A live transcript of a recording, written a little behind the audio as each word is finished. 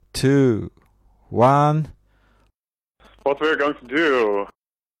2, 1. What we're going to do.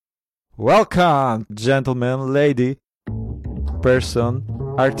 Welcome, gentleman, lady, person,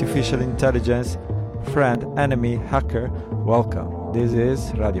 artificial intelligence, friend, enemy, hacker. Welcome. This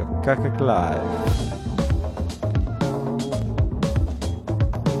is Radio Kakak Live.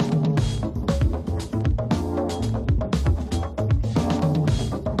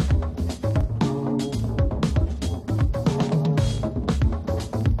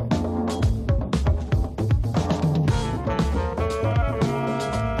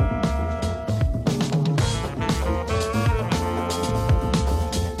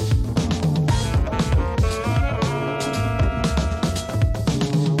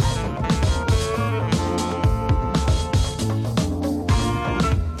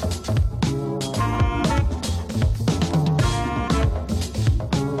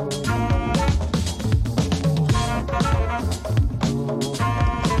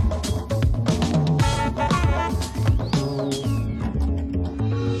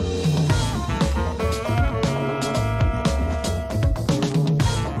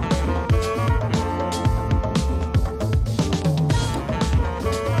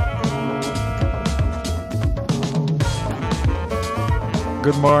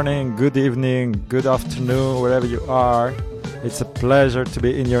 Good morning, good evening, good afternoon, wherever you are. It's a pleasure to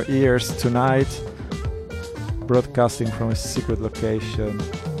be in your ears tonight, broadcasting from a secret location.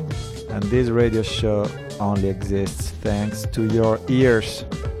 And this radio show only exists thanks to your ears.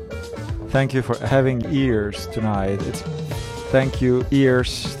 Thank you for having ears tonight. Thank you,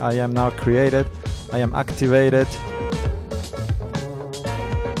 ears. I am now created. I am activated.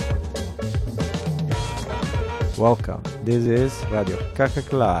 Welcome. This is Radio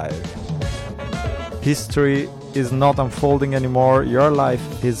Kakak Live. History is not unfolding anymore. Your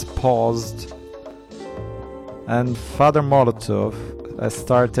life is paused. And Father Molotov has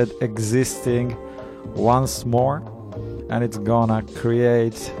started existing once more. And it's gonna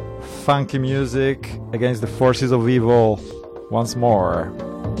create funky music against the forces of evil once more.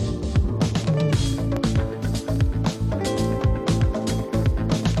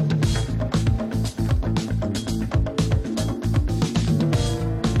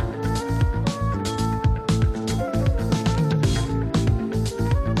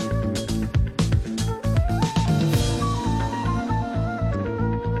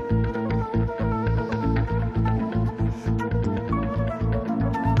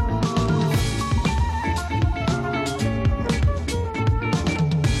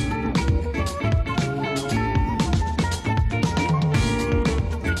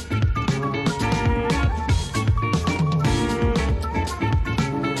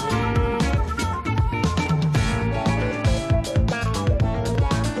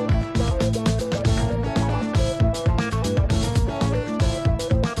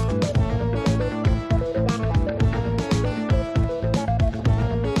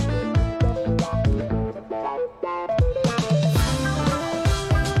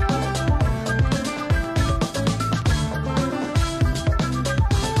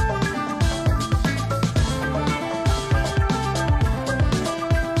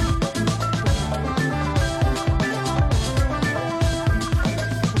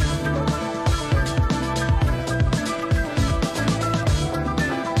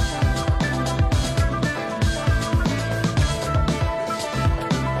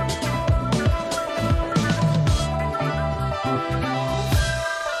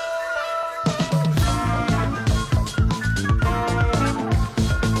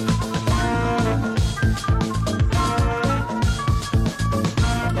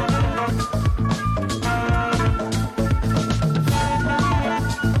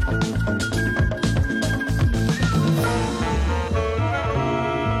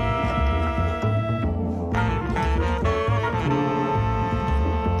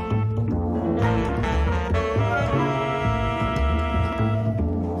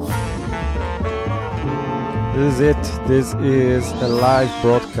 This is it. This is a live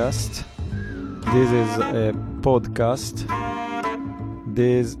broadcast. This is a podcast.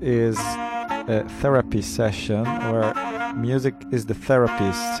 This is a therapy session where music is the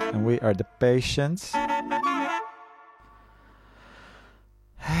therapist and we are the patients.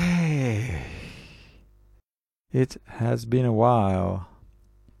 Hey, it has been a while.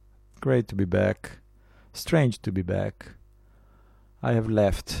 Great to be back. Strange to be back. I have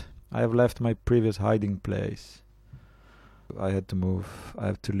left my previous hiding place. I had to move, I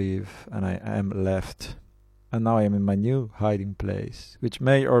have to leave, and I am left. And now I am in my new hiding place, which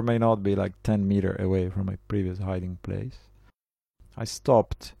may or may not be like 10 meters away from my previous hiding place. I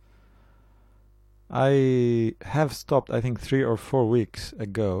stopped I have stopped, I think, 3 or 4 weeks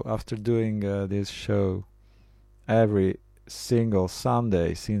ago after doing this show every single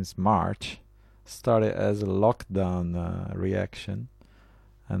Sunday since March. Started as a lockdown reaction,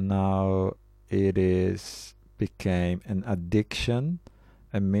 and now it is became an addiction,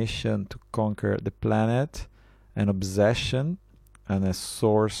 a mission to conquer the planet, an obsession, and a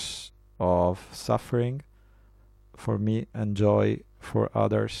source of suffering for me and joy for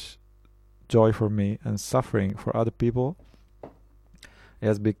others, joy for me and suffering for other people. It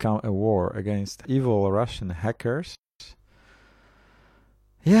has become a war against evil Russian hackers.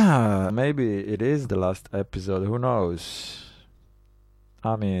 Yeah, maybe it is the last episode, who knows?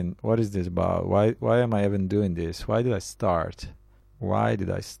 I mean, what is this about? Why am I even doing this? Why did I start? Why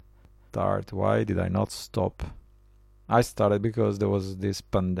did I start? Why did I not stop? I started because there was this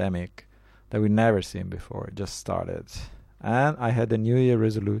pandemic that we never seen before. It just started. And I had a New Year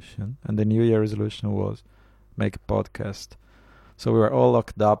resolution, and the New Year resolution was make a podcast. So we were all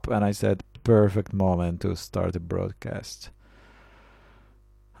locked up, and I said, perfect moment to start a broadcast.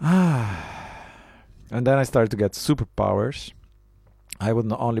 And then I started to get superpowers. I was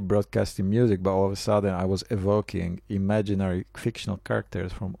not only broadcasting music, but all of a sudden I was evoking imaginary fictional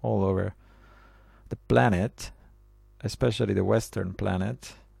characters from all over the planet, especially the Western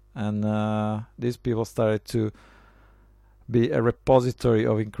planet. And these people started to be a repository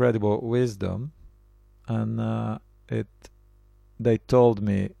of incredible wisdom. And they told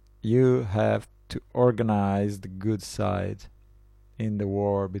me, you have to organize the good side in the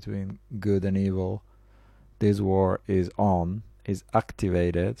war between good and evil. This war is on, is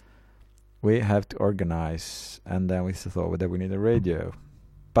activated. We have to organize. And then we thought that we need a radio.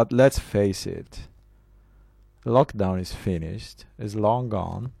 But let's face it, lockdown is finished, is long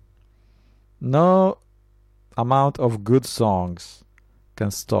gone. No amount of good songs can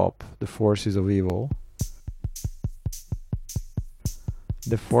stop the forces of evil.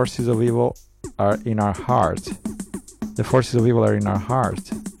 The forces of evil are in our heart. The forces of evil are in our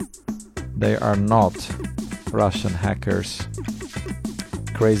heart. They are not Russian hackers,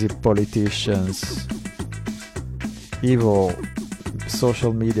 crazy politicians, evil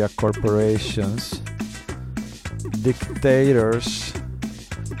social media corporations, dictators.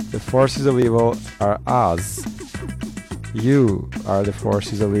 The forces of evil are us. You are the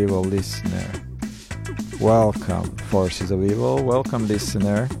forces of evil, listener. Welcome, forces of evil. Welcome,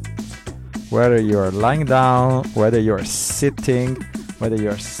 listener. Whether you are lying down, whether you are sitting, whether you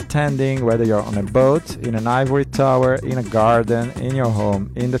are standing, whether you are on a boat, in an ivory tower, in a garden, in your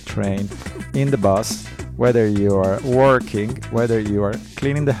home, in the train, in the bus, whether you are working, whether you are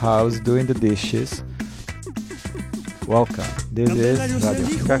cleaning the house, doing the dishes. Welcome. This is Radio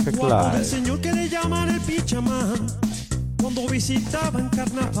Caca Live. Cuando visitaba en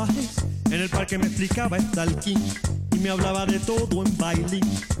carnavales, en el parque me explicaba Stalking y me hablaba de todo en baile,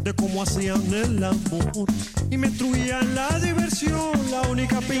 de cómo hacían el amor y me instruían la diversión. La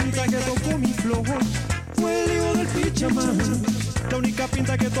única pinta que tocó mi flow fue el hijo del pichamán. La única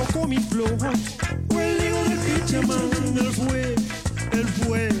pinta que tocó mi flow fue el hijo del pichamán. Él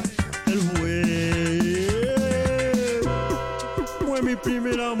fue mi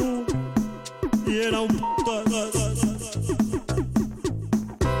primer amor y era un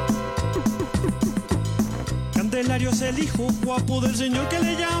Candelario es el hijo guapo del señor que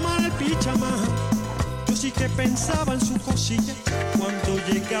le llaman el pichamán. Yo sí que pensaba en su cosilla cuando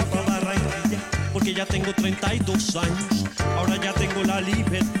llegaba a Barranquilla, porque ya tengo 32 años, ahora ya tengo la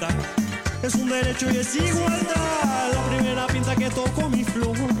libertad. Es un derecho y es igualdad. La primera pinta que tocó mi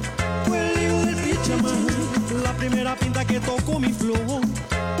flow fue el hijo del pichamán. La primera pinta que tocó mi flow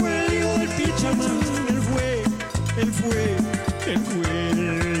fue el hijo del pichamán. Él fue.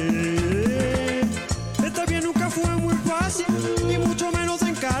 Esta bien nunca fue muy fácil, y mucho menos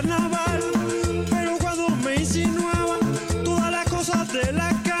en carnaval. Pero cuando me insinuaba todas las cosas de la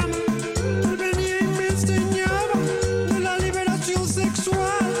cama, él venía y me enseñaba de la liberación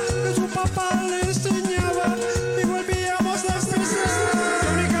sexual que su papá le enseñaba, y volvíamos a expresar.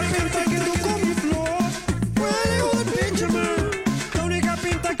 La única pinta que tocó mi flor fue el hijo del pichamán. La única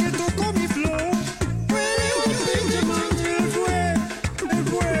pinta que tocó mi flor fue el hijo del pichamán. Él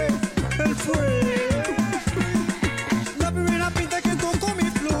fue. La primera pinta que tocó mi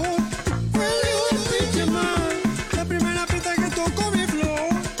flor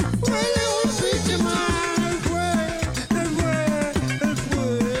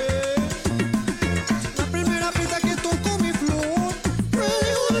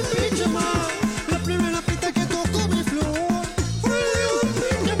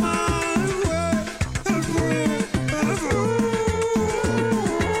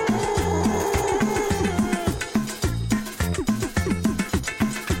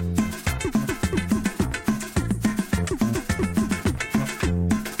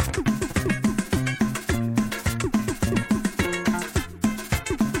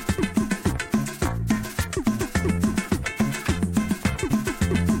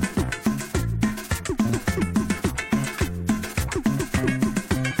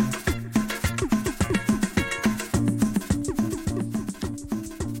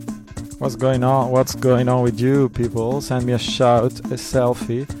What's going on? What's going on with you people? Send me a shout, a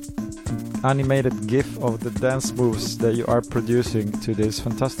selfie, animated gif of the dance moves that you are producing to this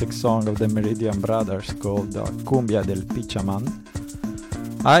fantastic song of the Meridian Brothers called Cumbia del Pichaman.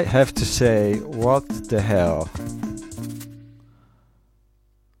 I have to say, what the hell?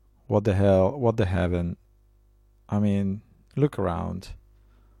 What the hell? What the heaven? I mean, look around.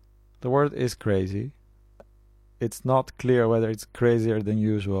 The world is crazy. It's not clear whether it's crazier than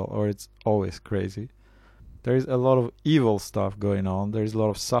usual or it's always crazy. There is a lot of evil stuff going on. There is a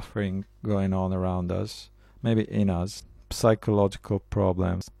lot of suffering going on around us, maybe in us. Psychological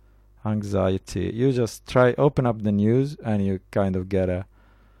problems, anxiety. You just open up the news and you kind of get a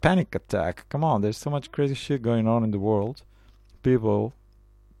panic attack. Come on, there's so much crazy shit going on in the world. People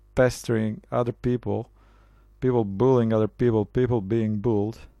pestering other people, people bullying other people, people being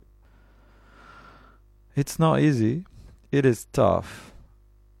bullied. It's not easy. It is tough.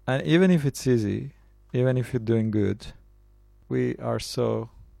 And even if it's easy, even if you're doing good, we are so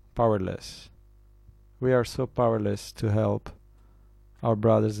powerless. We are so powerless to help our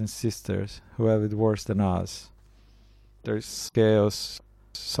brothers and sisters who have it worse than us. There's chaos,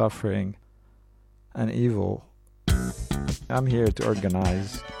 suffering, and evil. I'm here to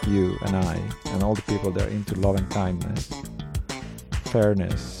organize you and I and all the people that are into love and kindness,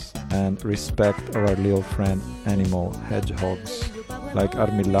 fairness, and respect of our little friend animal hedgehogs, like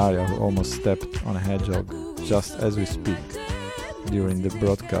Armillaria, who almost stepped on a hedgehog just as we speak during the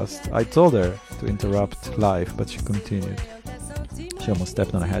broadcast. I told her to interrupt live, but she continued. She almost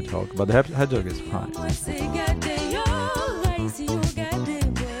stepped on a hedgehog, but the hedgehog is fine.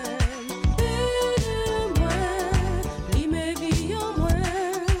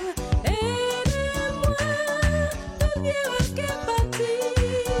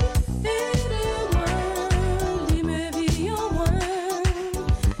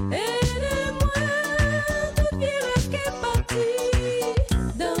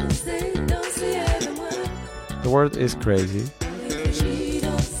 The world is crazy.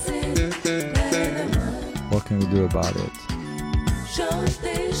 What can we do about it?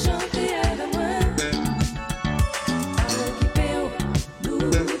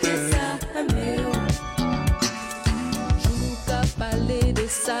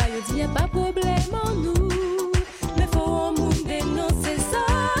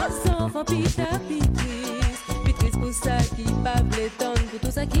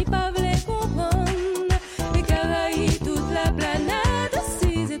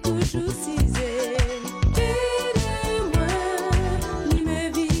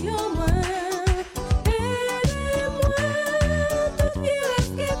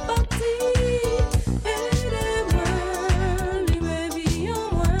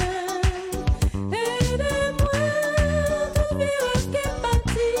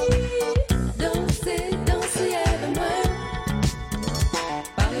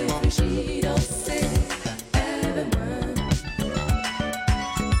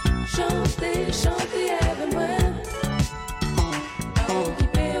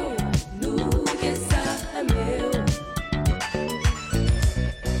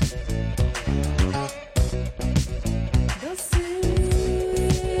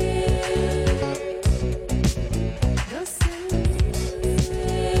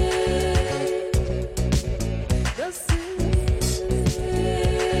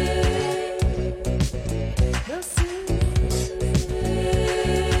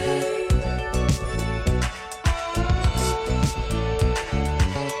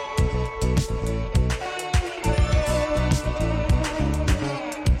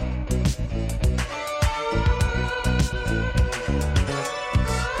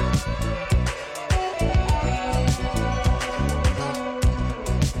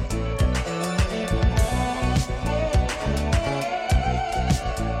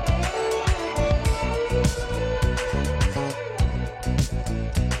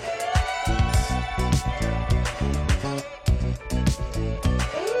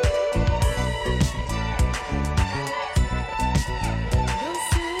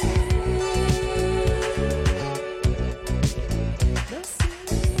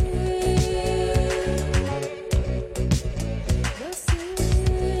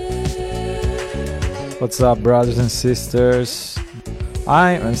 What's up, brothers and sisters?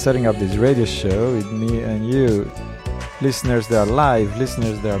 I am setting up this radio show with me and you, listeners that are live,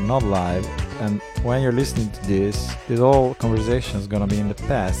 listeners that are not live. And when you're listening to this whole conversation is gonna be in the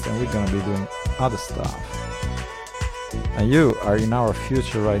past, and we're gonna be doing other stuff. And you are in our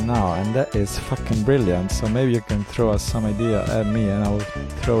future right now, and that is fucking brilliant. So maybe you can throw us some idea at me, and I will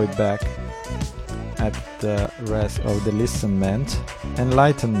throw it back at the rest of the listenment.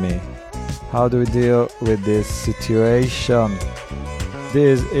 Enlighten me. How do we deal with this situation?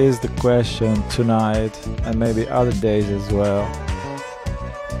 This is the question tonight, and maybe other days as well.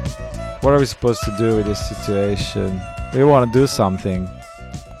 What are we supposed to do with this situation? We want to do something.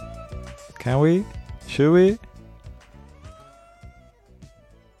 Can we? Should we?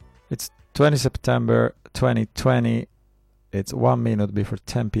 It's 20 September 2020. It's 1 minute before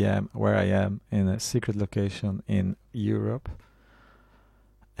 10 p.m. where I am in a secret location in Europe.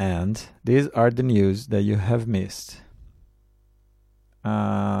 And these are the news that you have missed.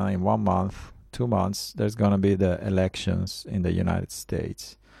 In 1 month, 2 months, there's gonna be the elections in the United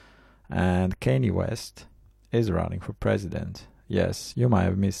States. And Kanye West is running for president. Yes, you might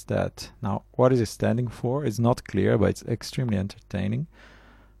have missed that. Now, what is he standing for? It's not clear, but it's extremely entertaining.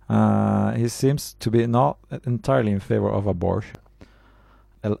 He seems to be not entirely in favor of abortion.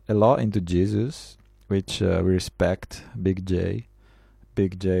 A lot into Jesus, which we respect. Big J.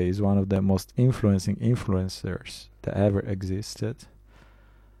 Big J is one of the most influencing influencers that ever existed.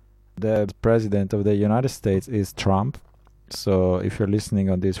 The president of the United States is Trump. So if you're listening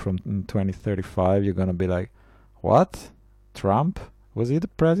on this from 2035, you're gonna be like, what? Trump? Was he the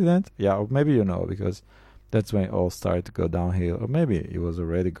president? Yeah, or maybe you know, because that's when it all started to go downhill. Or maybe it was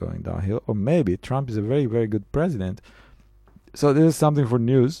already going downhill. Or maybe Trump is a very, very good president. So this is something for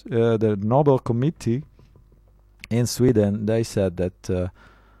news. The Nobel Committee in Sweden, they said that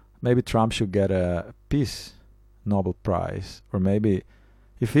maybe Trump should get a Peace Nobel Prize. Or maybe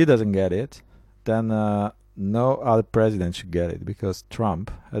if he doesn't get it, then no other president should get it, because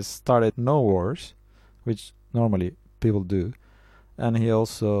Trump has started no wars, which normally people do, and he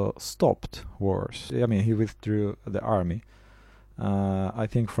also stopped wars. I mean, he withdrew the army, I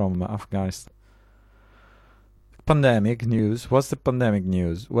think, from Afghanistan. Pandemic news. What's the pandemic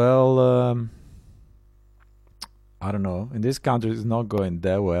news? Well, I don't know. In this country, it's not going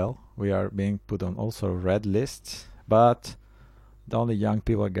that well. We are being put on all sort of red lists, but the only young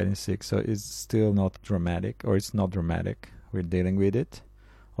people are getting sick, so it's still not dramatic, or it's not dramatic. We're dealing with it,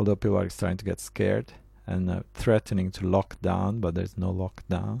 although people are starting to get scared and threatening to lock down, but there's no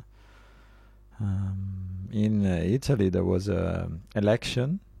lockdown. In Italy, there was an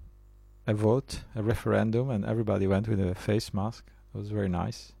election, a vote, a referendum, and everybody went with a face mask. It was very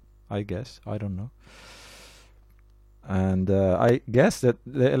nice, I guess. I don't know. And I guess that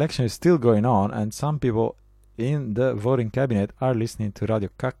the election is still going on, and some people in the voting cabinet are listening to Radio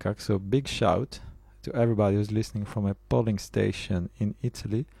Kakak, so big shout to everybody who's listening from a polling station in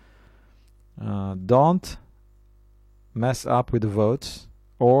Italy. Don't mess up with the votes,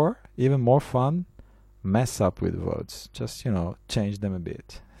 or even more fun, mess up with the votes. Just, change them a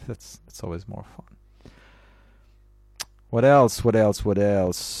bit. That's always more fun. What else?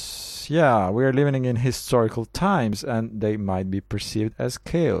 Yeah, we are living in historical times, and they might be perceived as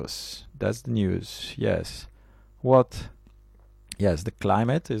chaos. That's the news. Yes. What? Yes, the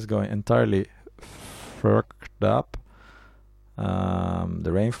climate is going entirely fucked up.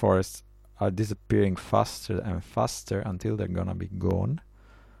 The rainforests are disappearing faster and faster until they're gonna be gone.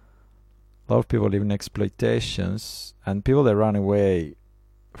 A lot of people live in exploitations, and people that run away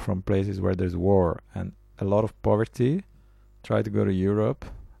from places where there's war and a lot of poverty try to go to Europe,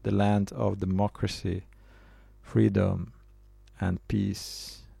 the land of democracy, freedom, and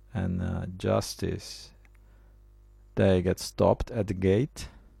peace, and justice. They get stopped at the gate.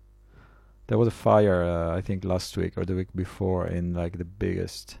 There was a fire, I think last week or the week before, in like the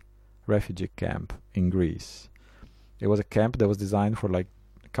biggest refugee camp in Greece. It was a camp that was designed for like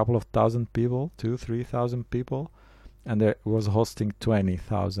a couple of thousand people, 2,000-3,000 people, and there was hosting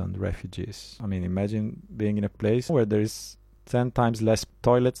 20,000 refugees. I mean, imagine being in a place where there is 10 times less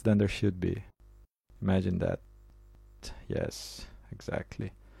toilets than there should be. Imagine that. Yes,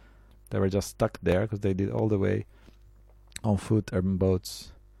 exactly. They were just stuck there because they did all the way on foot and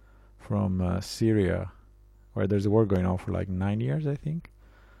boats from Syria, where there's a war going on for like 9 years, I think.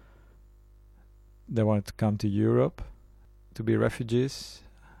 They wanted to come to Europe to be refugees.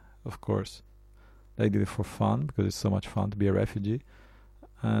 Of course, they did it for fun, because it's so much fun to be a refugee.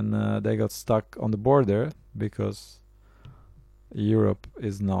 And they got stuck on the border because Europe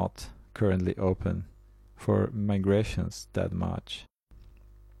is not currently open for migrations that much.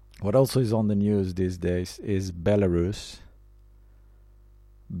 What also is on the news these days is Belarus.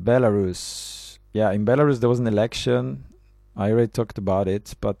 Yeah, in Belarus there was an election. I already talked about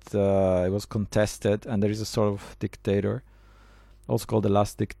it, but it was contested, and there is a sort of dictator, also called the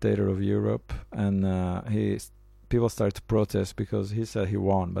last dictator of Europe, and people started to protest because he said he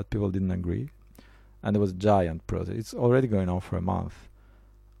won, but people didn't agree, and there was a giant protest. It's already going on for a month,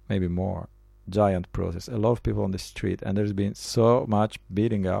 maybe more. giant protest, a lot of people on the street, and there's been so much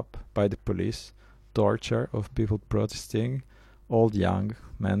beating up by the police, torture of people protesting, old, young,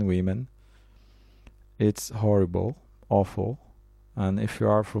 men, women. It's horrible, awful, and if you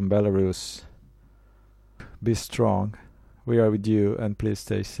are from Belarus, be strong. We are with you, and please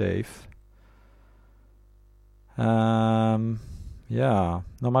stay safe. Yeah,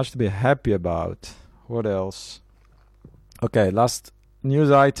 not much to be happy about. What else? Okay, last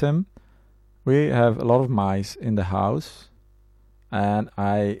news item. We have a lot of mice in the house, and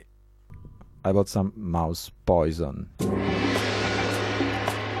I bought some mouse poison.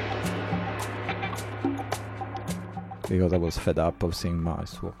 Because I was fed up of seeing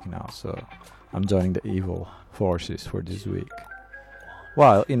mice walking out, so I'm joining the evil forces for this week.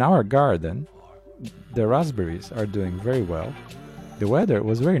 While in our garden, the raspberries are doing very well. The weather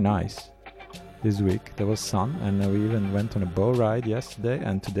was very nice this week. There was sun, and we even went on a boat ride yesterday,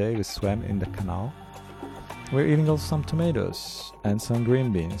 and today we swam in the canal. We're eating also some tomatoes and some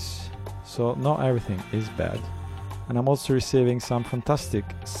green beans, so not everything is bad. And I'm also receiving some fantastic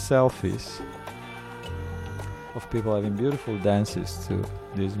selfies of people having beautiful dances to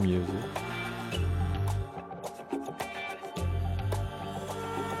this music.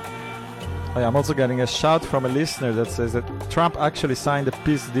 I'm also getting a shout from a listener that says that Trump actually signed a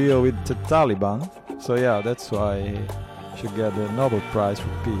peace deal with the Taliban. So yeah, that's why he should get the Nobel Prize for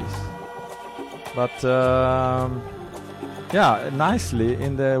Peace. But yeah, nicely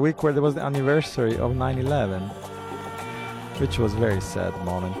in the week where there was the anniversary of 9/11, which was a very sad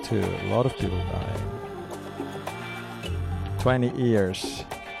moment too. A lot of people dying. 20 years.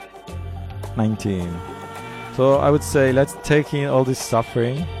 19. So I would say let's take in all this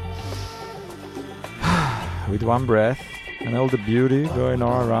suffering with one breath and all the beauty going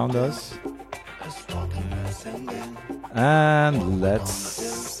on around us. And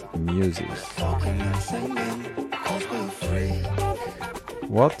let's music.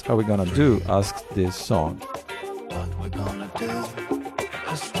 What are we gonna do? Asked this song. What we're gonna do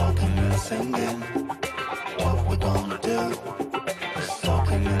is talking and singing. What we're gonna do is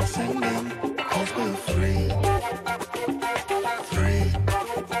talking and singing. 'Cause we're free. Free.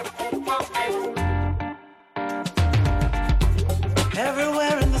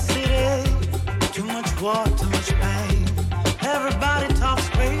 Everywhere in the city, too much war, too much pain. Everybody talks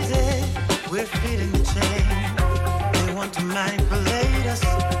crazy, we're feeling the chain. They want to manipulate us,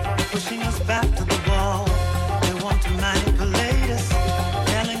 pushing us back to the wall. They want to manipulate us,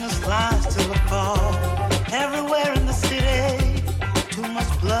 telling us lies till we fall. Everywhere in the city, too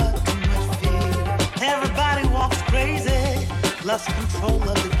much blood, too much fear. Everybody walks crazy, lost control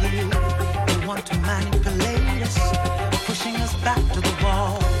of the gear. They want to manipulate us, pushing us back to the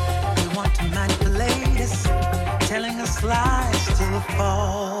wall. They want to manipulate us, telling us lies till we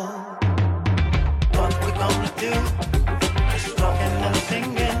fall. What we gonna do is talking and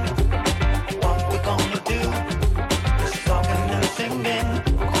singing. What we gonna do is talking and singing.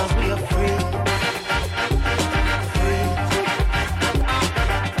 'Cause we are free. Free.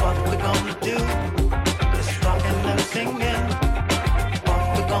 What we gonna do is talking and singing. What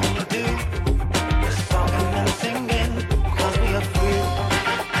we gonna do is talking and singing. 'Cause we are free.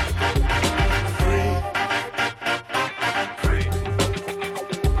 Free. Free.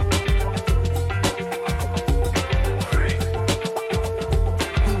 Free.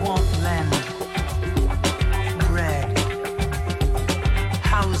 We want land, bread,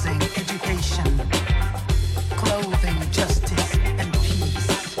 housing, education, clothing, justice, and peace.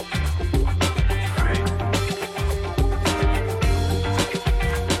 Free.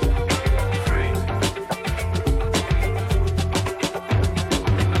 Free.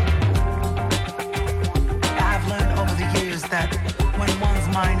 I've learned over the years that when one's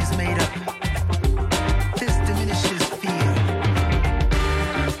mind is made up, this diminishes fear.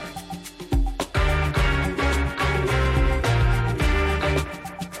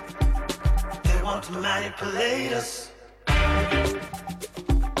 They want to manipulate us.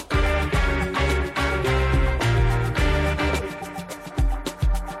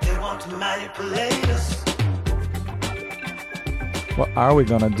 They want to manipulate us. What are we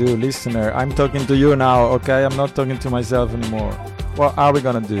gonna do, listener? I'm talking to you now, okay? I'm not talking to myself anymore. What are we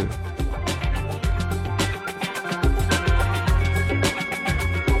gonna do?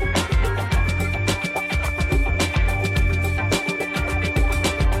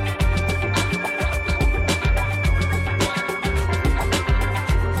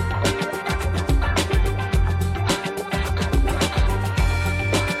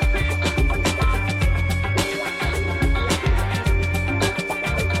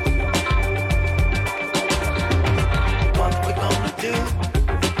 What we gonna do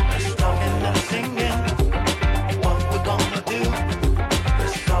is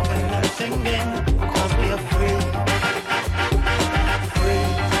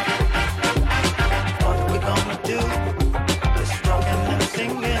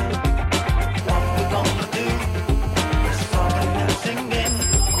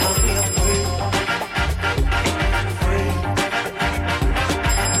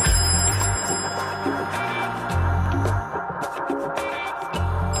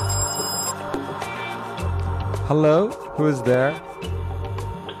Hello, who is there?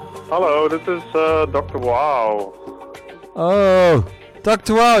 Hello, this is Dr. Wow. Oh,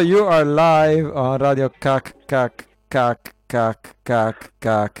 Dr. Wow, you are live on Radio Kak Kak Kak Kak Kak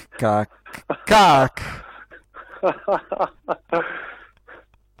Kak Kak Kak.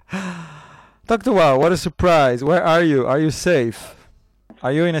 Dr. Wow, what a surprise. Where are you? Are you safe?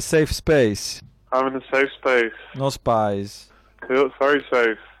 Are you in a safe space? I'm in a safe space. No spies. Feels very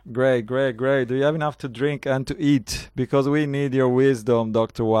safe. Great, great, great. Do you have enough to drink and to eat? Because we need your wisdom,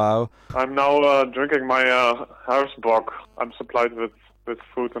 Dr. Wow. I'm now drinking my Harsbock. I'm supplied with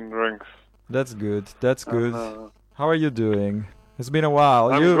food and drinks. That's good. That's good. And, How are you doing? It's been a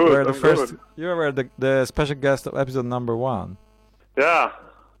while. I'm you good, were the I'm first. good. You were the special guest of episode number 1. Yeah,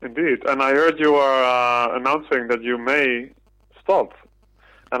 indeed. And I heard you were announcing that you may stop.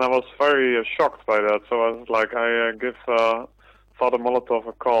 And I was very shocked by that. So I was like, I give Father Molotov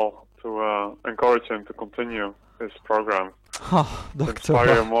a call to encourage him to continue his program. Oh, Dr.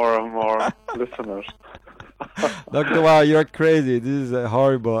 Inspire Wow. more and more listeners. Dr. Wow, you're crazy. This is a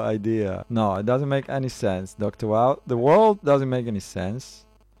horrible idea. No, it doesn't make any sense, Dr. Wow. The world doesn't make any sense.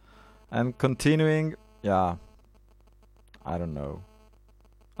 And continuing, yeah, I don't know.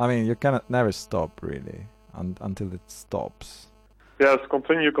 I mean, you cannot never stop, really, until it stops. Yes,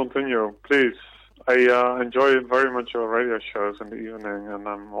 continue, please. I enjoy very much your radio shows in the evening, and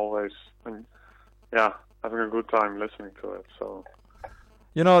I'm always, having a good time listening to it. So,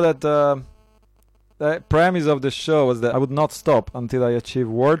 You know that the premise of the show was that I would not stop until I achieve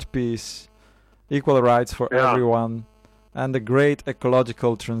world peace, equal rights for Yeah. everyone, and the great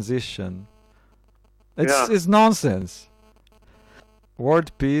ecological transition. Yeah. It's nonsense.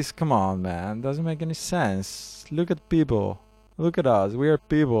 World peace, come on, man. Doesn't make any sense. Look at people. Look at us. We are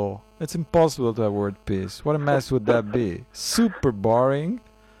people. It's impossible to have world peace. What a mess would that be? Super boring.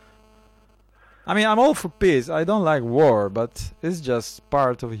 I mean, I'm all for peace. I don't like war, but it's just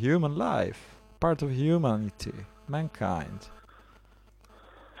part of human life, part of humanity, mankind.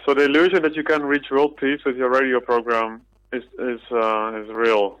 so the illusion that you can reach world peace with your radio program is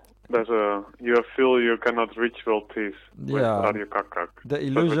real. You feel you cannot reach world peace with Yeah. Radio Kakak. The what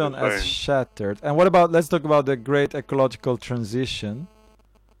illusion you're has saying. shattered. And what about, let's talk about the great ecological transition.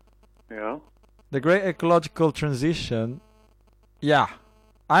 Yeah. The great ecological transition, yeah,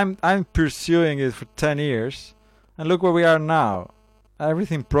 I'm pursuing it for 10 years, and look where we are now.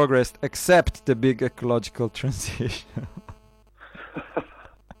 Everything progressed except the big ecological transition.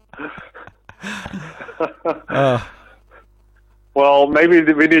 Well, maybe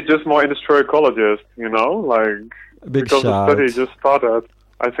we need just more industrial ecologists, like Big because shout. the study just started.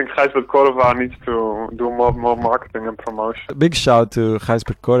 I think Gijsbert Cordova needs to do more marketing and promotion. Big shout to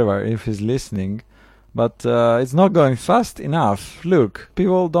Gijsbert Cordova if he's listening. But it's not going fast enough. Look,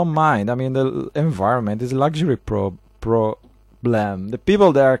 people don't mind. I mean, the environment is a luxury problem. The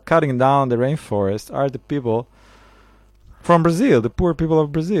people that are cutting down the rainforest are the people from Brazil, the poor people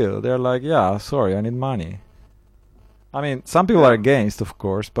of Brazil. They're like, yeah, sorry, I need money. I mean, some people are against, of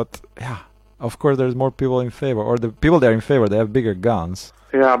course, but yeah, of course there's more people in favor. Or the people that are in favor, they have bigger guns.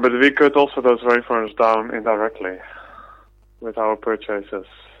 Yeah, but we cut also those rainforests down indirectly with our purchases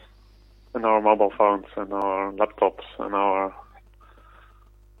and our mobile phones and our laptops and our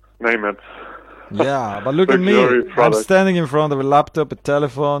name it. Yeah, but look at me. Luxury I'm product. standing in front of a laptop, a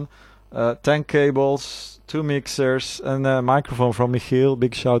telephone, 10 cables, 2 mixers, and a microphone from Michiel.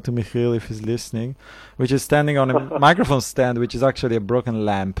 Big shout to Michiel if he's listening. Which is standing on a microphone stand, which is actually a broken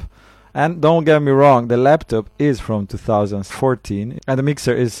lamp. And don't get me wrong, the laptop is from 2014, and the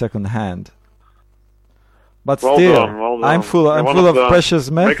mixer is second hand. But Well still, done, well I'm done. full You're one of the- precious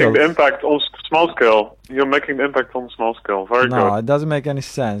Making the metals. impact on small scale. You're making the impact on small scale. Very No, good. it doesn't make any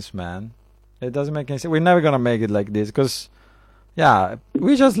sense, man. It doesn't make any sense. We're never gonna make it like this, because, yeah,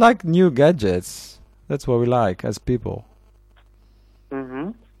 we just like new gadgets. That's what we like as people.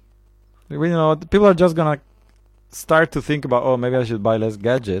 Mm-hmm. People are just gonna start to think about, oh, maybe I should buy less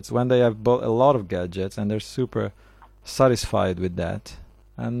gadgets when they have bought a lot of gadgets and they're super satisfied with that.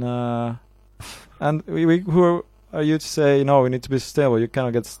 And who are you to say, no, we need to be stable? You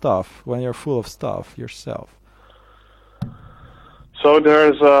cannot get stuff when you're full of stuff yourself. So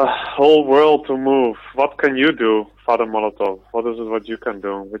there's a whole world to move. What can you do, Father Molotov? What is it what you can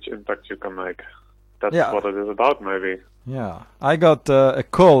do? Which impact you can make? That's Yeah. what it is about, maybe. Yeah, I got a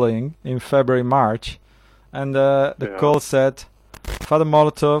calling in February, March, and the Yeah. call said, Father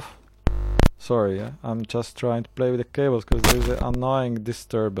Molotov, sorry, I'm just trying to play with the cables because there's an annoying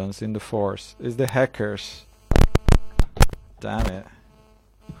disturbance in the force. It's the hackers. Damn it.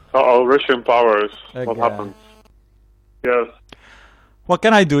 Uh-oh, Russian powers. What Again. happens? Yes. What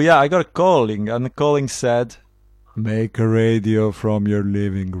can I do? Yeah, I got a calling, and the calling said, Make a radio from your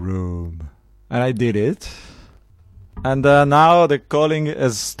living room. And I did it. And now the calling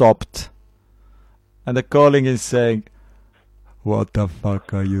has stopped. And the calling is saying, what the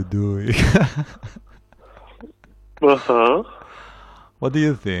fuck are you doing? Uh-huh. What do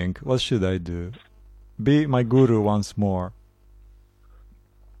you think? What should I do? Be my guru once more.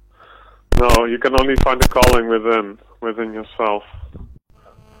 No, you can only find the calling within yourself.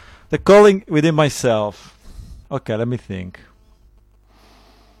 The calling within myself. Okay, let me think.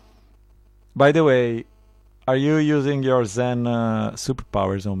 By the way, are you using your Zen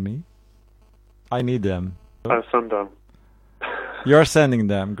superpowers on me? I need them. I send them. You're sending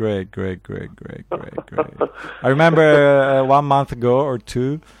them. Great. I remember 1 month ago or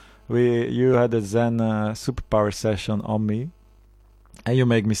two, you had a Zen superpower session on me, and you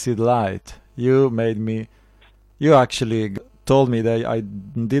made me see the light. You actually told me that I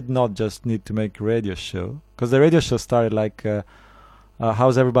did not just need to make a radio show, because the radio show started like,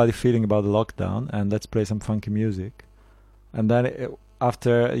 how's everybody feeling about the lockdown, and let's play some funky music. And then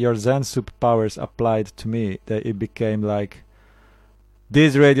after your Zen superpowers applied to me, that it became like,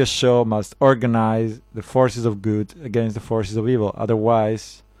 this radio show must organize the forces of good against the forces of evil.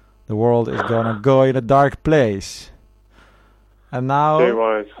 Otherwise, the world is gonna go in a dark place. And now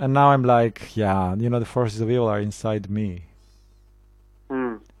I'm like, yeah, the forces of evil are inside me.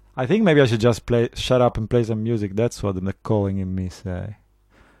 I think maybe I should just shut up and play some music. That's what the calling in me say.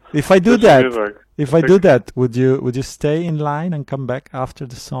 If I do that, would you stay in line and come back after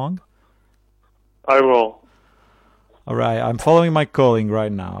the song? I will. All right, I'm following my calling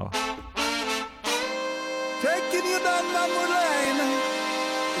right now. Taking you down memory lane.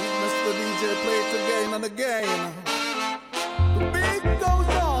 Mr. DJ play it again and again. The beat goes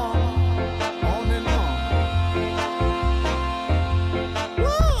on and on.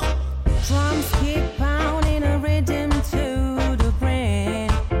 Woo! Drums keep pounding a rhythm to the brain.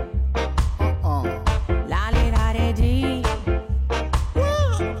 La li da di dee.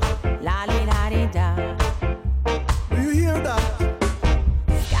 La li da di da. Do you hear that?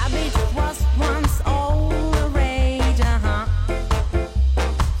 Cabbage was once all the rage,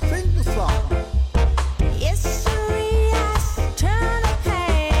 Sing the song. History has turned a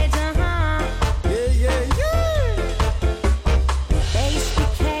page, Yeah. Bass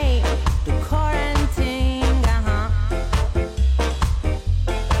became the quarantine,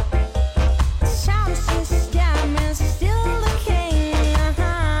 Sound system is still the king,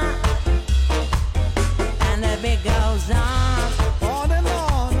 And the beat goes on, On and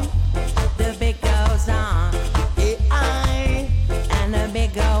on. the beat goes on, and the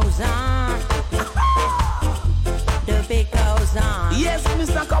beat goes on, the beat goes on. Yes,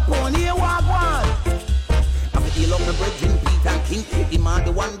 Mr. Capone, here walk one. I'm the heal of the bridging, Pete and King. Him and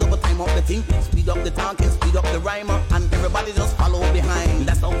the one double time up the thing. Speed up the talking, speed up the rhymer, and everybody just follow behind.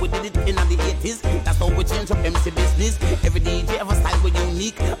 That's how we did it in the 80s. That's how we change up MC business. Every DJ ever style was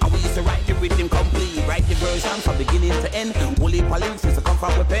unique. And we used to write the rhythm complete. Write the version from beginning to end. Only lyrics used to come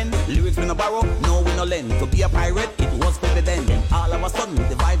from a pen. Lyrics we no borrow, no we no lend. To be a pirate, it was better then. Then all of a sudden,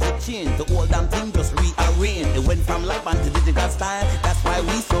 the vibes had changed. The old damn thing just rearranged. It went from live band to digital style. That's why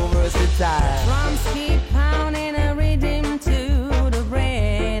we so versatile. Drums keep pounding a rhythm to the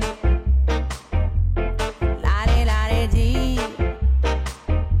brain. La di da di dee.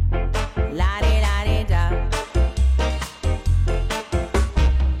 La di da di da.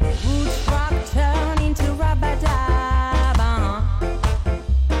 Roots rock turn into rubber dub.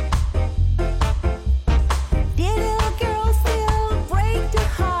 Did little girls still break the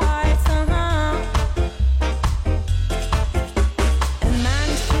hearts? And man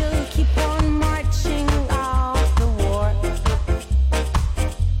still keep on marching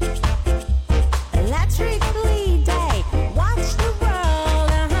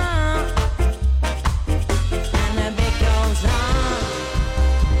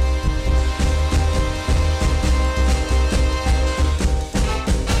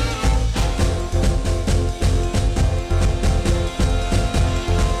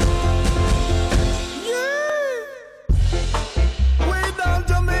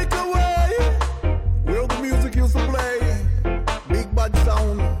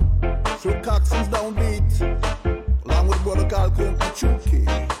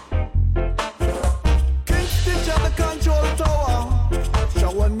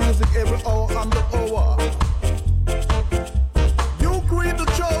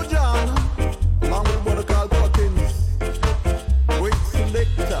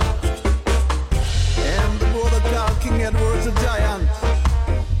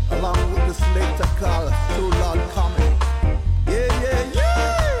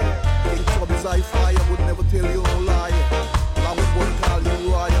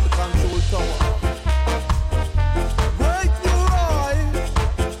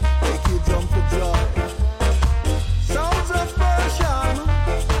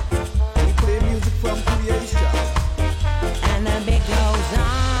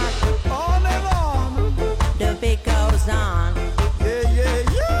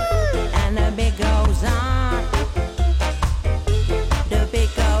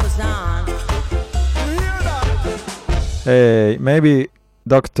Hey, maybe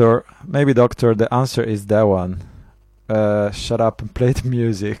doctor, the answer is that one. Shut up and play the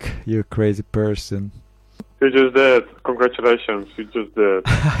music, you crazy person. You just did. Congratulations, you just did.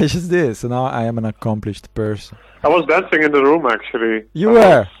 I just did, so now I am an accomplished person. I was dancing in the room, actually. You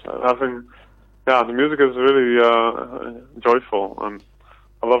were? Yeah, the music is really joyful, and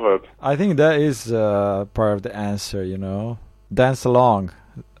I love it. I think that is part of the answer, Dance along.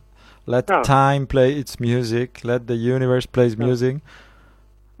 Let time play its music, let the universe play its music,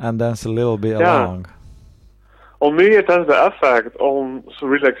 and dance a little bit along. On me, it has the effect on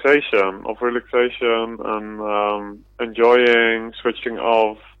relaxation and enjoying, switching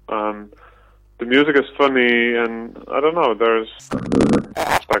off. And the music is funny, and I don't know, there's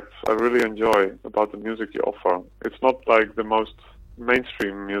aspects I really enjoy about the music you offer. It's not like the most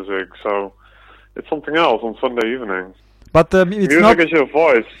mainstream music, so it's something else on Sunday evening. But it's music is your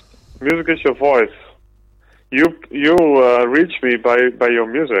voice. Music is your voice. You reach me by your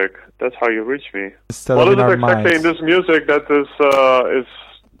music. That's how you reach me. What is it exactly in this music that is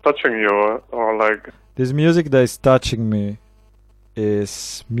touching you, or like? This music that is touching me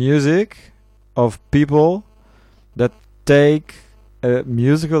is music of people that take a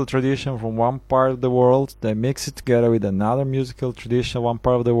musical tradition from one part of the world, they mix it together with another musical tradition one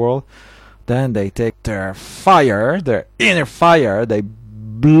part of the world, then they take their fire, their inner fire, they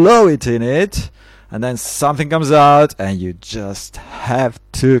blow it in it, and then something comes out, and you just have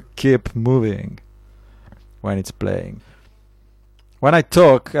to keep moving when it's playing. When I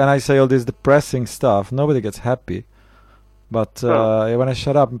talk and I say all this depressing stuff, nobody gets happy. But when I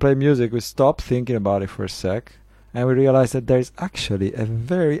shut up and play music, we stop thinking about it for a sec, and we realize that there's actually a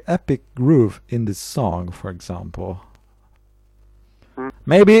very epic groove in this song, for example.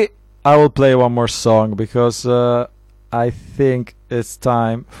 Maybe I will play one more song, because I think it's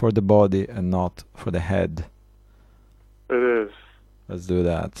time for the body and not for the head. It is. Let's do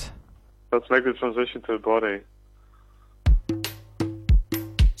that. Let's make the transition to the body.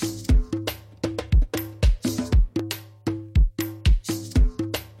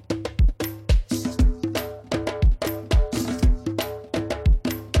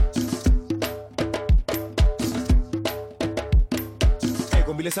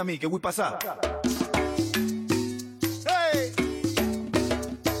 Conviles a mí, ¿qué voy a pasar?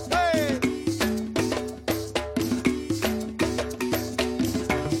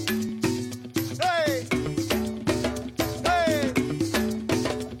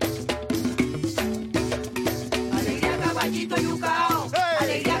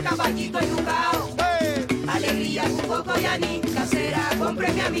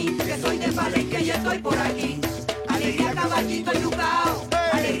 Cómpreme a mí, que soy de Palenque y estoy por aquí. Alegría, caballito yucao.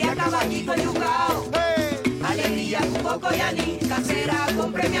 Alegría, caballito yucao. Alegría, Cucoco y Aní. Casera,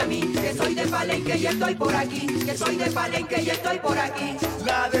 cómpreme a mí, que soy de Palenque y estoy por aquí. Que soy de Palenque y estoy por aquí.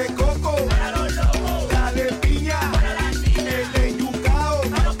 La de coco para los locos. La de piña para las niñas. El de yucao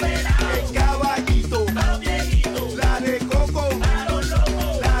para los pelados. El caballito para los viejitos. La de coco para los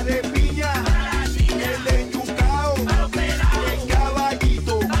locos. La de piña para las niñas. El de yucao para los pelados. El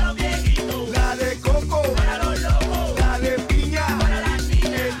caballito para los viejitos. La de coco para los locos. La de piña para las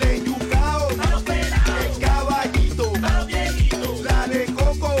niñas. El de yucao para los pelados. El caballito para los viejitos. La de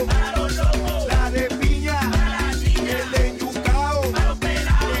coco para los locos. La de piña para las niñas. El de yucao para los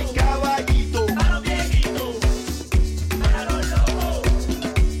pelados. El caballito para los viejitos.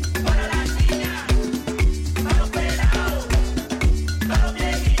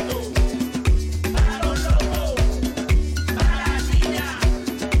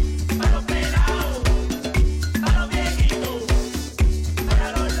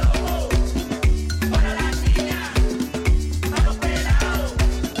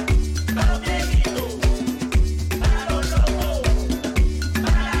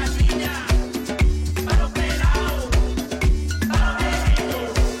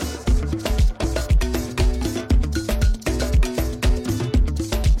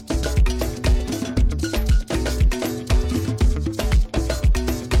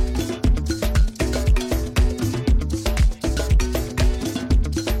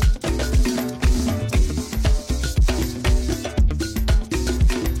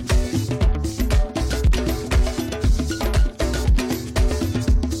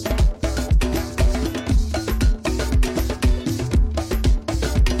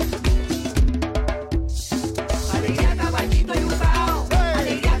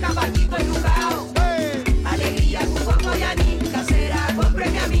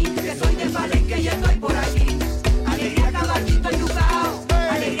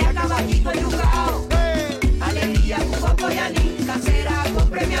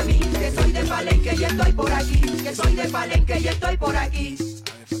 que soy de Palenque y estoy por aquí.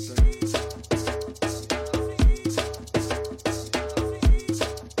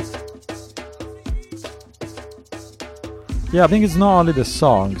 Yeah, I think it's not only the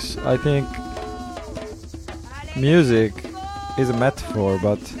songs. I think music is a metaphor,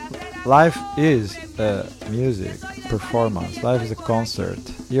 but life is a music performance. Life is a concert.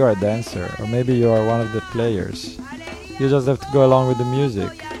 You are a dancer, or maybe you are one of the players. You just have to go along with the music.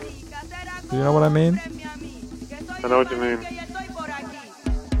 Do you know what I mean? I know what you mean.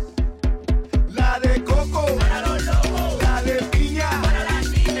 La de coco, la de piña,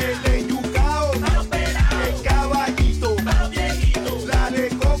 el enyucao, el caballito. La de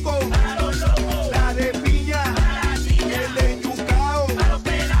coco, la de piña, el enyucao,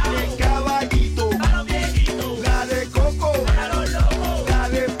 el caballito. La de coco, la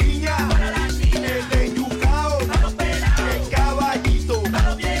de piña, el enyucao, el caballito.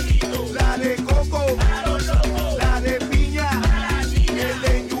 La de coco, la de piña, el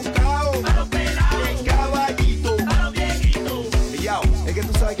enyucao, el caballito. Hey, yo, es que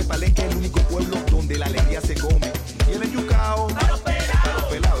tú sabes que Palenque es el único pueblo donde la alegría se come. Y el enyucao es para los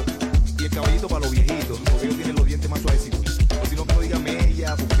pelados y el caballito para los viejitos, porque ellos tienen los dientes más suavecitos. O si no, que no diga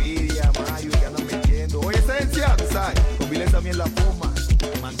Mella, Pupiria, Mayo, que andan metiendo. Oye, esencia, tú sabes, con Vilén también la forma,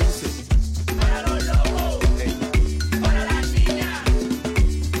 Manduce. Hey.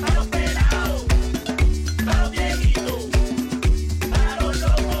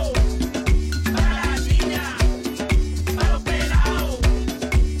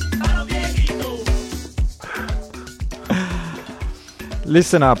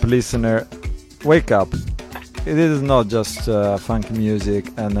 Listen up, listener. Wake up. It is not just funky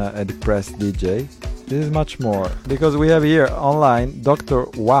music and a depressed DJ. This is much more. Because we have here online Dr.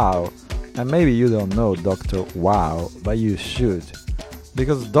 Wow. And maybe you don't know Dr. Wow, but you should.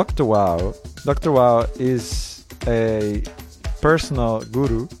 Because Dr. Wow is a personal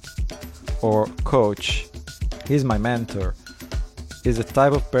guru or coach. He's my mentor. He's the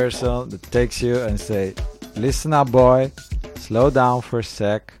type of person that takes you and say, listen up, boy. Slow down for a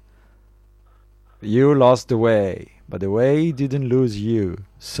sec. You lost the way, but the way didn't lose you.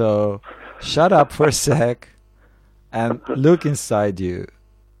 So shut up for a sec and look inside you.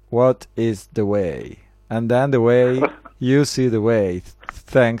 What is the way? And then the way, you see the way,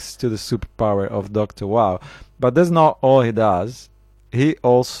 thanks to the superpower of Dr. Wow. But that's not all he does. He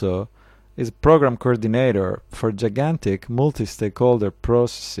also is a program coordinator for gigantic multi-stakeholder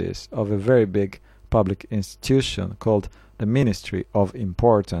processes of a very big public institution called the Ministry of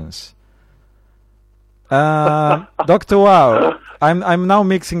Importance. Dr. Wow, I'm now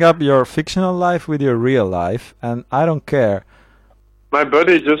mixing up your fictional life with your real life, and I don't care. My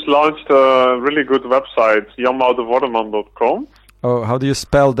buddy just launched a really good website, janwouterwordeman.com. Oh, how do you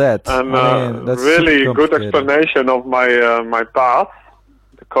spell that? And that's really super good complicated. explanation of my my path,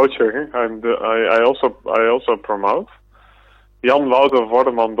 the coaching. I also promote.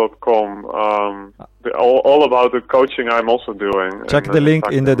 janwouterwordeman.com. All about the coaching I'm also doing. Check the link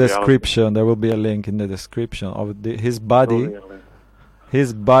in the description. There will be a link in the description of his buddy.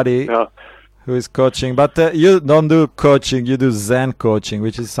 Yeah. Who is coaching. But you don't do coaching, you do Zen coaching,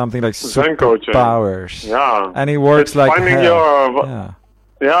 which is something like Zen coaching. Powers. Yeah. And it works it's like finding hell.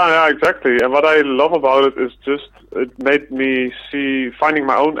 Yeah, exactly. And what I love about it is just it made me finding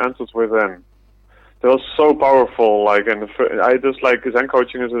my own answers within. That was so powerful. Like, and I just like Zen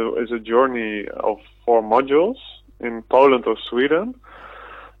coaching is a journey of 4 modules in Poland or Sweden,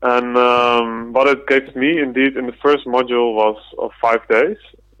 and what it gave me indeed in the first module was of 5 days.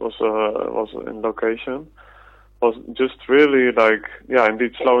 Was in location. Was just really like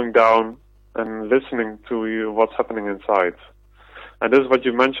indeed slowing down and listening to you what's happening inside. And this is what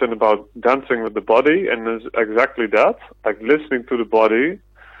you mentioned about dancing with the body, and it's exactly that. Like listening to the body.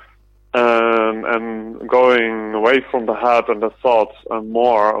 And going away from the head and the thoughts and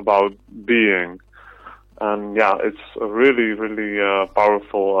more about being. And it's a really, really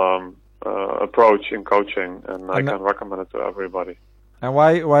powerful approach in coaching, and I can recommend it to everybody. And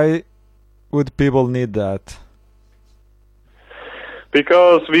why would people need that?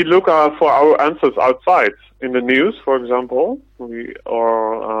 Because we look for our answers outside, in the news, for example,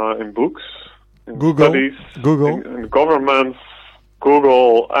 or in books, in Google, studies, in governments,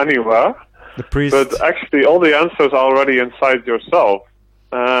 Google, anywhere. The priest. But actually all the answers are already inside yourself.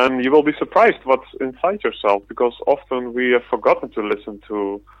 And you will be surprised what's inside yourself, because often we have forgotten to listen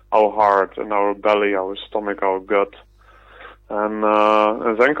to our heart and our belly, our stomach, our gut. And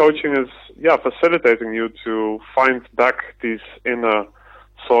Zen coaching is facilitating you to find back these inner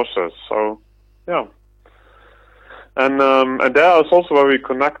sources. So, and there is also where we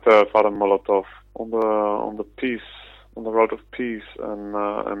connect Father Molotov, on the peace, on the road of peace, and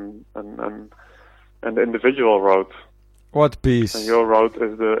the individual road. What peace? And your road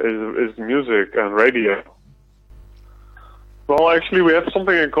is music and radio. Well, actually, we have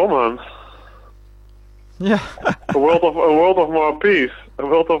something in common. Yeah. a world of more peace,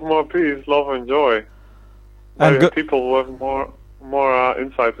 love and joy. And People who have more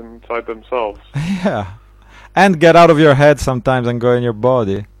insight inside themselves. Yeah. And get out of your head sometimes and go in your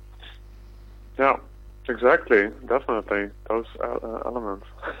body. Yeah, exactly. Definitely. Those elements.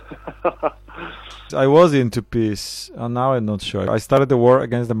 I was into peace, and now I'm not sure. I started the war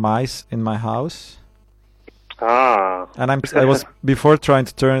against the mice in my house. And I was before trying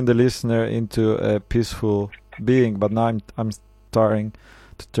to turn the listener into a peaceful being, but now I'm starting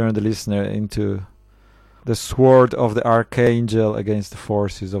to turn the listener into the sword of the archangel against the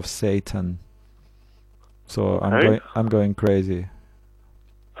forces of Satan. So I'm going crazy.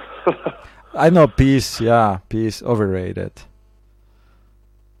 I know peace, peace overrated.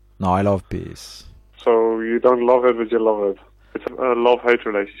 No, I love peace. So you don't love it, but you love it. It's a love-hate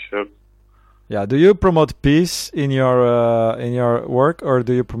relationship. Yeah. Do you promote peace in your work, or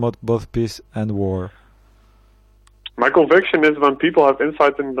do you promote both peace and war? My conviction is when people have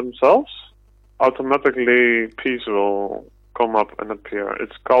insight in themselves, automatically peace will come up and appear.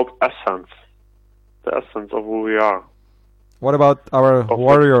 It's called essence, the essence of who we are. What about our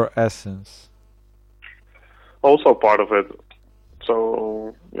warrior essence? Also part of it.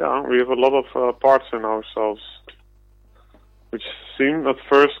 So, yeah, we have a lot of parts in ourselves which seem at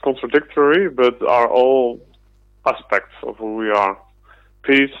first contradictory, but are all aspects of who we are.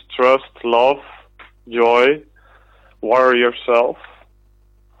 Peace, trust, love, joy, warrior self,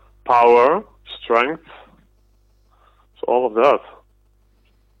 power, strength. So all of that.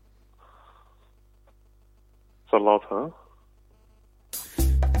 It's a lot, huh?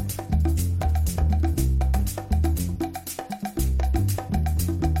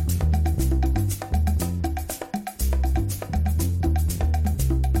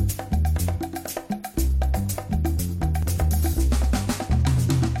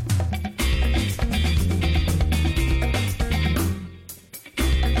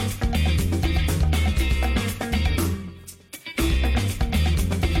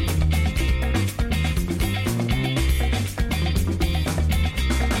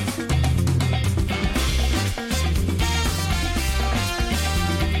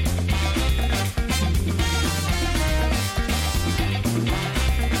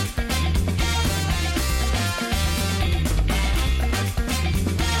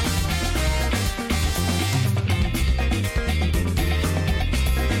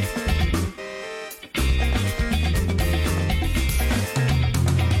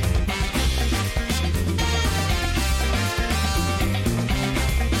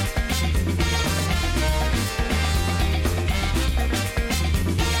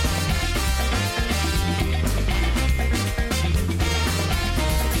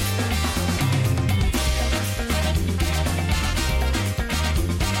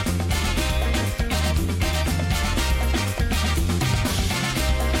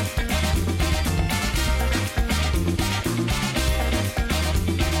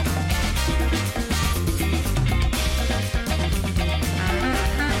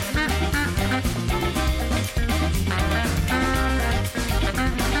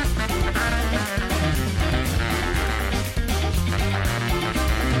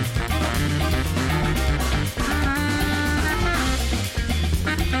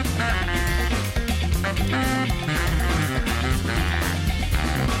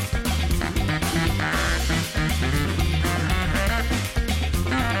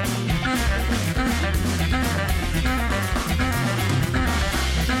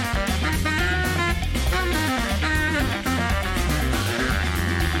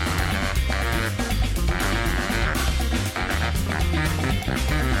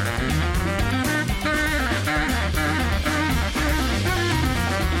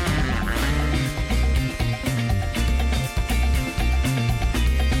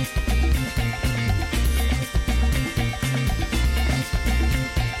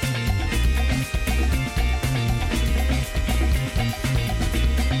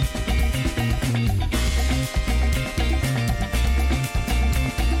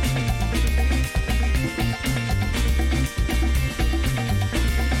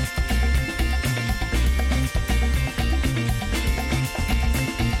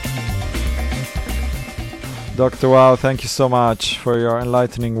 Dr. Wow, thank you so much for your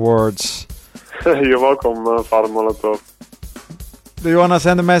enlightening words. You're welcome, Father Molotov. Do you want to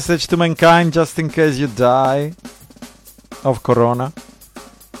send a message to mankind just in case you die of corona?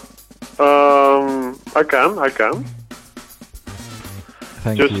 I can.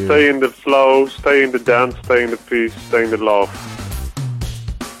 Thank Just you. stay in the flow, stay in the dance, stay in the peace, stay in the love.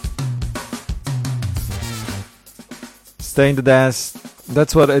 Stay in the dance.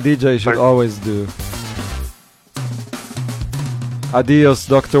 That's what a DJ should Thanks. always do. Adios,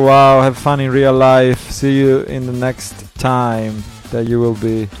 Dr. Wow. Have fun in real life. See you in the next time that you will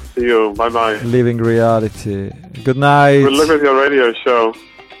be See you. Bye-bye. living reality. Good night. Good luck with your radio show.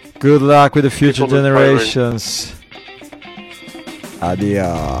 Good luck with the future Keep on inspiring. generations.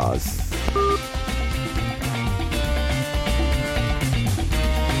 Adios.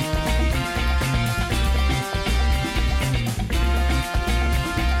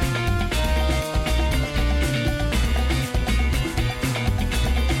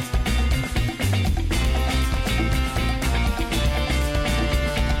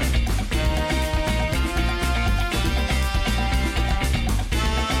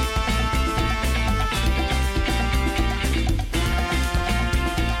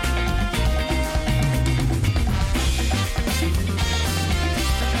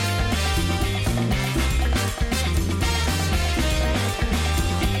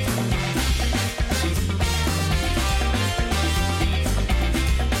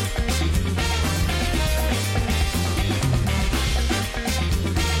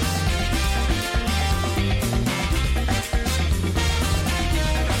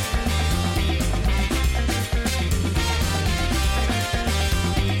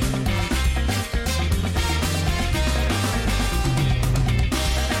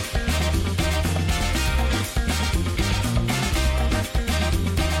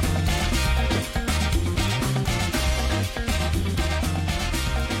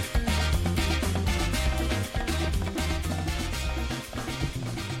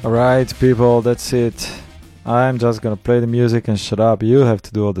 Alright, people, that's it. I'm just gonna play the music and shut up. You have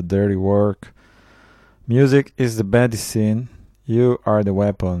to do all the dirty work. Music is the medicine. You are the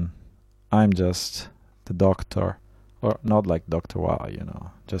weapon. I'm just the doctor. Or not like Dr. Wow, you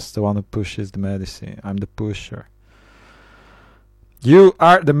know. Just the one who pushes the medicine. I'm the pusher. You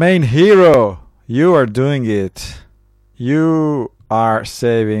are the main hero. You are doing it. You are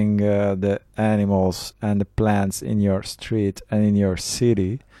saving the animals and the plants in your street and in your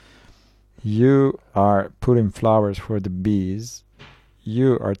city. You are putting flowers for the bees.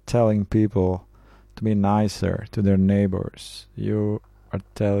 You are telling people to be nicer to their neighbors. You are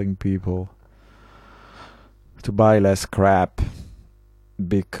telling people to buy less crap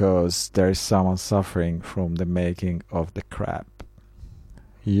because there is someone suffering from the making of the crap.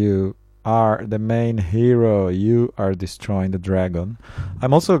 You are the main hero. You are destroying the dragon.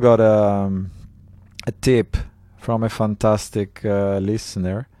 I'm also got a tip from a fantastic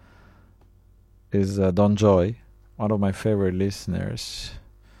listener. Is Don Joy, one of my favorite listeners.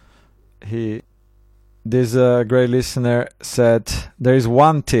 This great listener said there is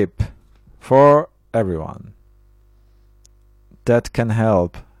one tip for everyone that can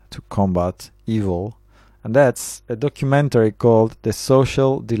help to combat evil, and that's a documentary called The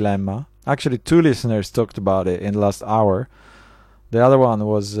Social Dilemma. Actually, 2 listeners talked about it in the last hour. The other one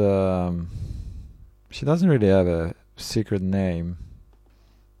was she doesn't really have a secret name,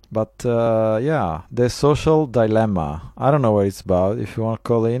 but yeah, The Social Dilemma. I don't know what it's about. If you want to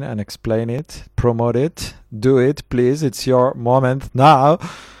call in and explain it, promote it, do it, please. It's your moment now.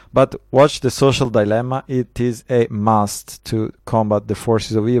 But watch The Social Dilemma. It is a must to combat the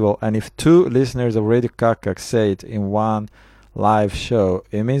forces of evil. And if 2 listeners of Radio Kakak say it in one live show,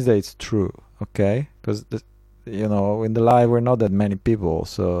 it means that it's true, okay? Because, you know, in the live we're not that many people.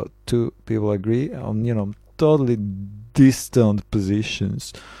 So 2 people agree on, you know, totally distant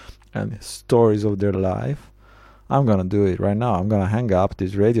positions and stories of their life. I'm gonna do it right now. I'm gonna hang up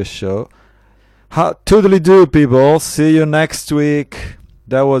this radio show. Toodly do, people. See you next week.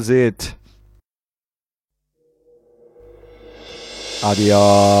 That was it.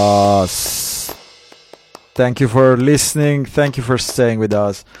 Adios. Thank you for listening. Thank you for staying with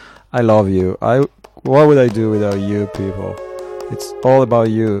us. I love you. What would I do without you, people? It's all about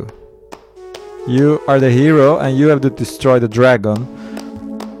you. You are the hero and you have to destroy the dragon.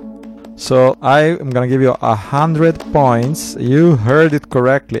 So I am gonna give you 100 points. You heard it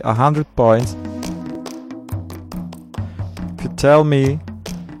correctly, 100 points. If you tell me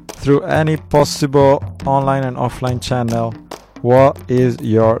through any possible online and offline channel what is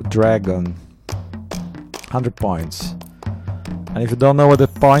your dragon. 100 points. And if you don't know what the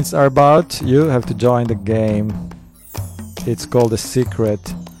points are about, you have to join the game. It's called The Secret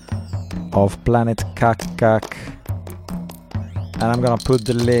of Planet Kakak. And I'm gonna put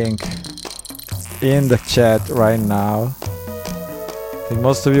the link in the chat right now. think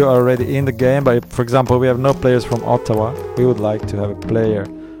most of you are already in the game, but for example, we have no players from Ottawa. We would like to have a player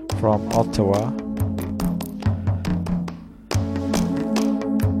from Ottawa.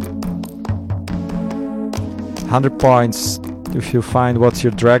 £100 if you find what's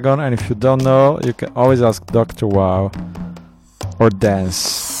your dragon, and if you don't know, you can always ask Dr. Wow or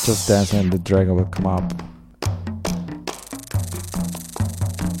dance. Just dance and the dragon will come up.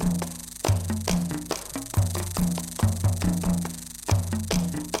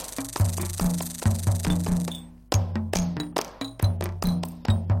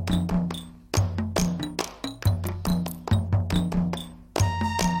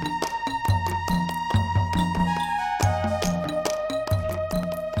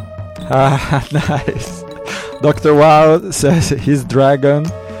 Nice. Dr. Wow says his dragon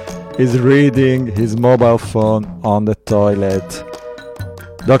is reading his mobile phone on the toilet.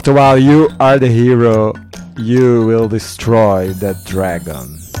 Dr. Wow, you are the hero. You will destroy that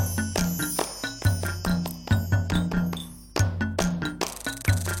dragon.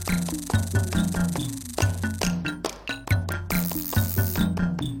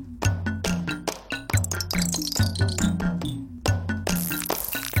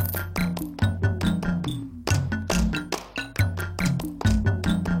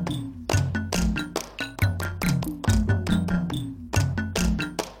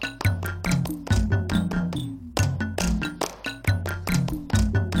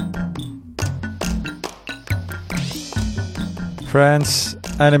 Friends,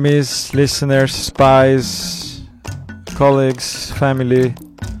 enemies, listeners, spies, colleagues, family.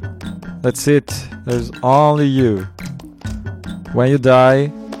 That's it. There's only you. When you die,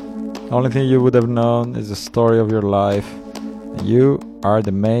 the only thing you would have known is the story of your life. You are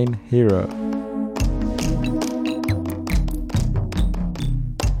the main hero.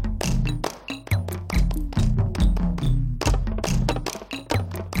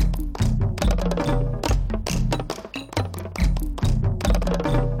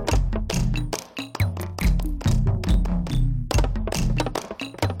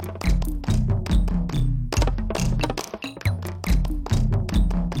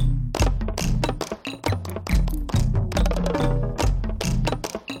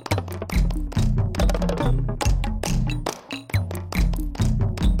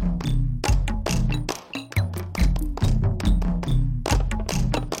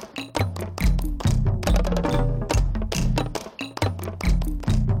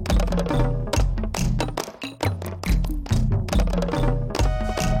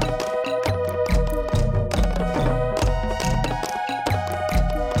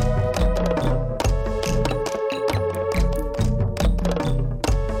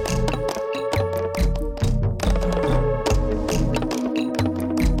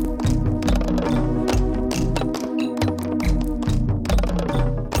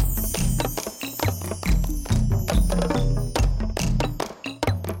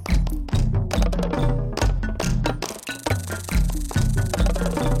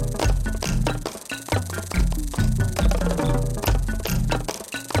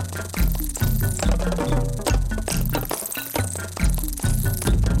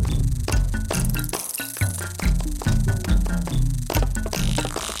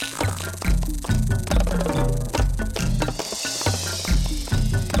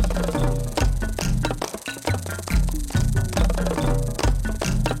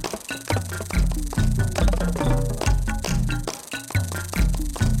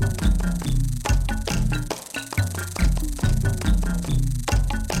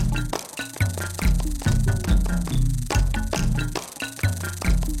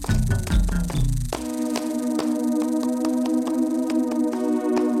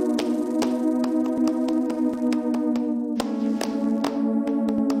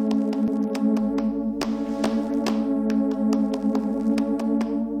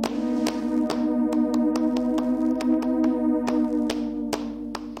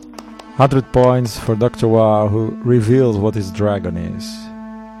 £100 for Dr. Wow, who reveals what his dragon is.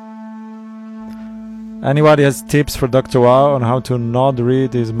 Anybody has tips for Dr. Wow on how to not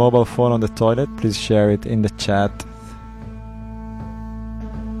read his mobile phone on the toilet? Please share it in the chat.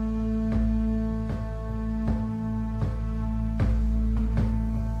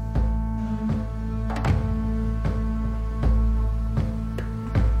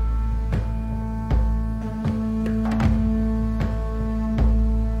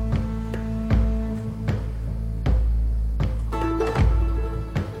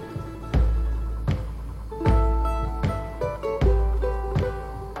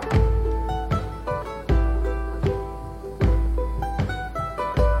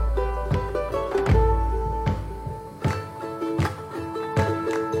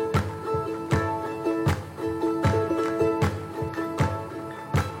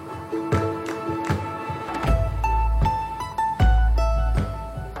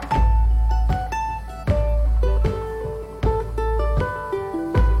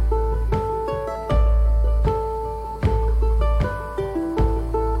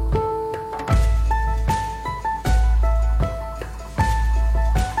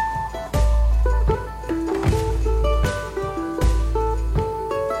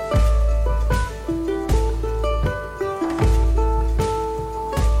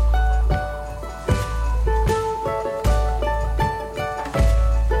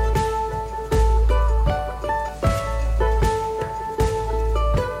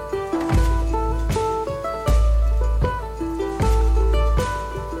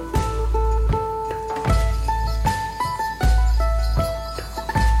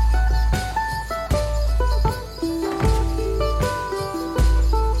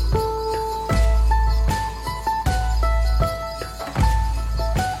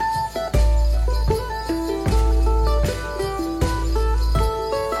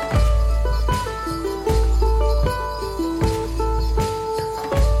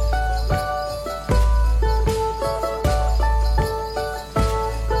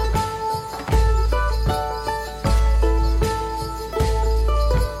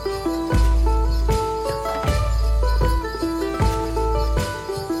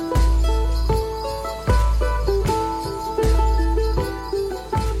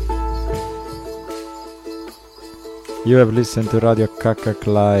 You have listened to Radio Kakak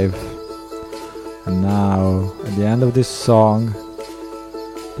Live. And now, at the end of this song,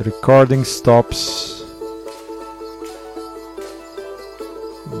 the recording stops.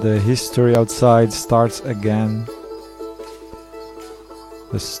 The history outside starts again.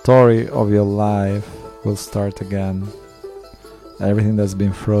 The story of your life will start again. Everything that's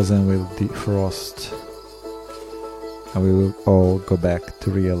been frozen will defrost. And we will all go back to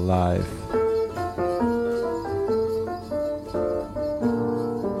real life.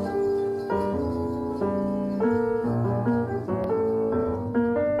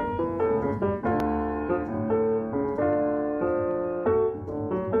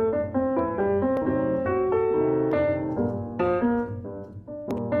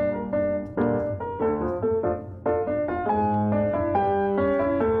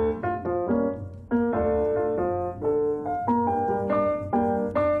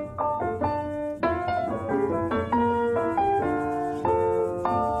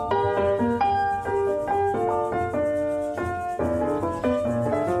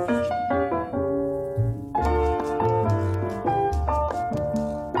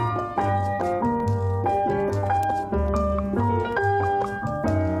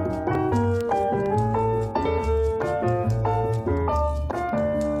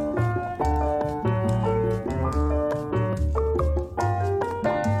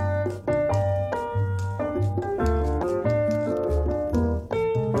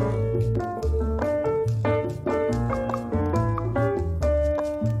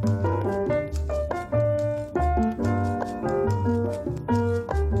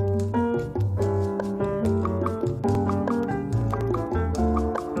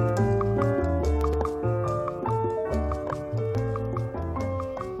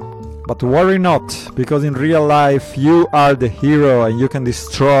 But worry not, because in real life you are the hero and you can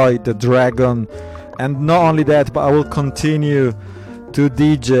destroy the dragon. And not only that, but I will continue to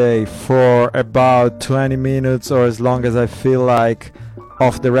DJ for about 20 minutes or as long as I feel like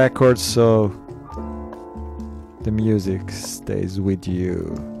off the record, so the music stays with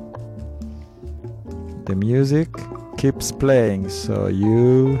you. The music keeps playing, so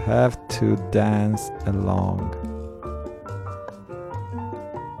you have to dance along.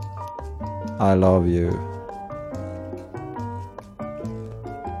 I love you.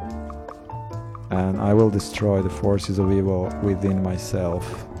 And I will destroy the forces of evil within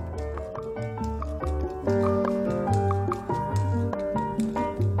myself.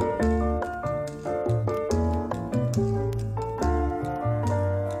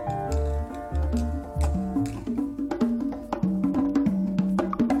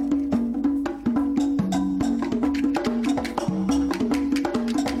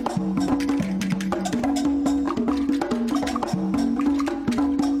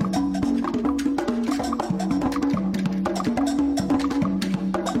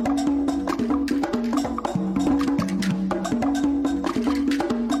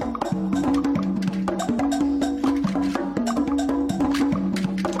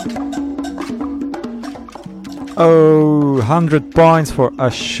 Oh, 100 points for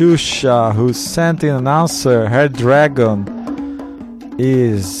Ashusha, who sent in an answer. Her dragon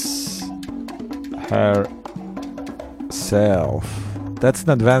is herself. That's an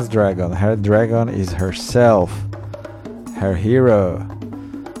advanced dragon. Her dragon is herself. Her hero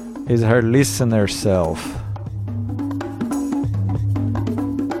is her listener self.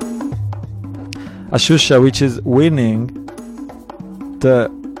 Ashusha, which is winning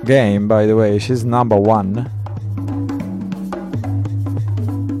the game, by the way, she's number 1.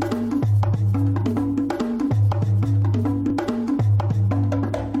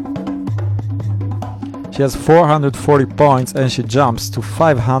 She has 440 points and she jumps to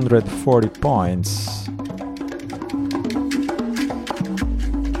 540 points.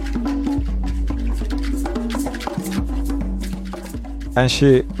 And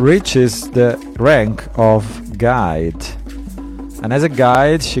she reaches the rank of guide. And as a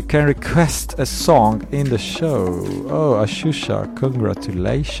guide, she can request a song in the show. Oh, Ashusha,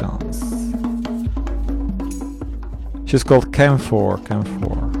 congratulations. She's called Camphor.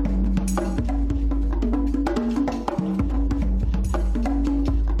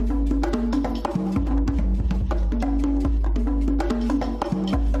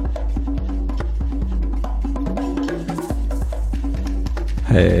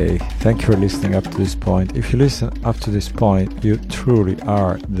 Hey, thank you for listening up to this point. If you listen up to this point, you truly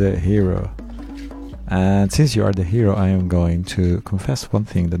are the hero. And since you are the hero, I am going to confess one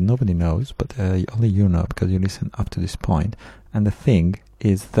thing that nobody knows, but only you know because you listen up to this point. And the thing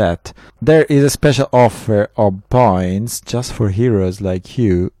is that there is a special offer of points just for heroes like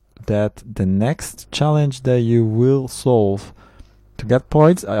you that the next challenge that you will solve to get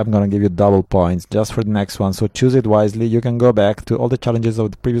points, I'm gonna give you double points just for the next one. So choose it wisely. You can go back to all the challenges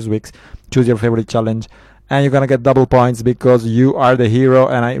of the previous weeks, choose your favorite challenge, and you're gonna get double points because you are the hero,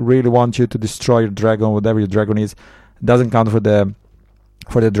 and I really want you to destroy your dragon, whatever your dragon is. It doesn't count for the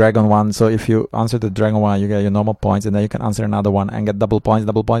dragon one. So if you answer the dragon one, you get your normal points, and then you can answer another one and get double points,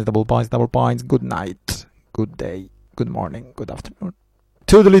 double points, double points, double points. Good night, good day, good morning, good afternoon.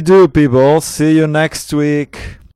 Toodly-doo, people. See you next week.